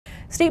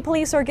State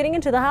police are getting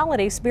into the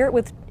holiday spirit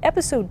with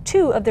episode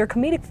 2 of their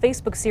comedic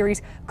Facebook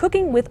series,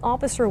 Cooking with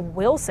Officer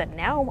Wilson,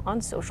 now on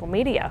social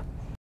media.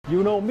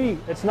 You know me,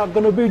 it's not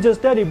going to be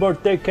just any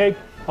birthday cake.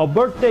 A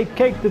birthday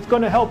cake that's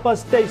going to help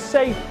us stay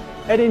safe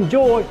and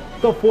enjoy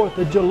the 4th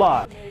of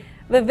July.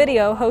 The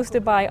video,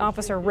 hosted by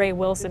Officer Ray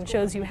Wilson,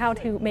 shows you how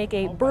to make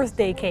a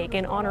birthday cake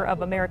in honor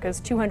of America's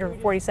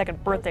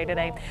 242nd birthday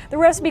today. The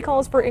recipe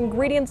calls for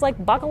ingredients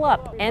like buckle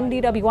up,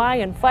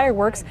 NDWI, and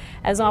fireworks,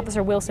 as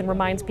Officer Wilson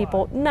reminds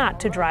people not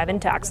to drive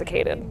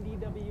intoxicated.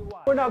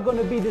 We're not going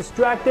to be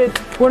distracted.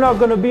 We're not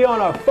going to be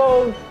on our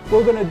phone.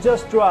 We're going to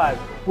just drive.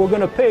 We're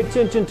going to pay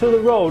attention to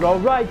the road, all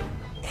right?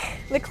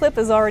 The clip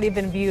has already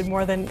been viewed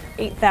more than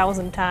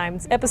 8,000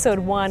 times. Episode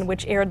 1,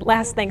 which aired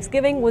last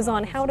Thanksgiving, was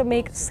on how to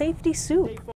make safety soup.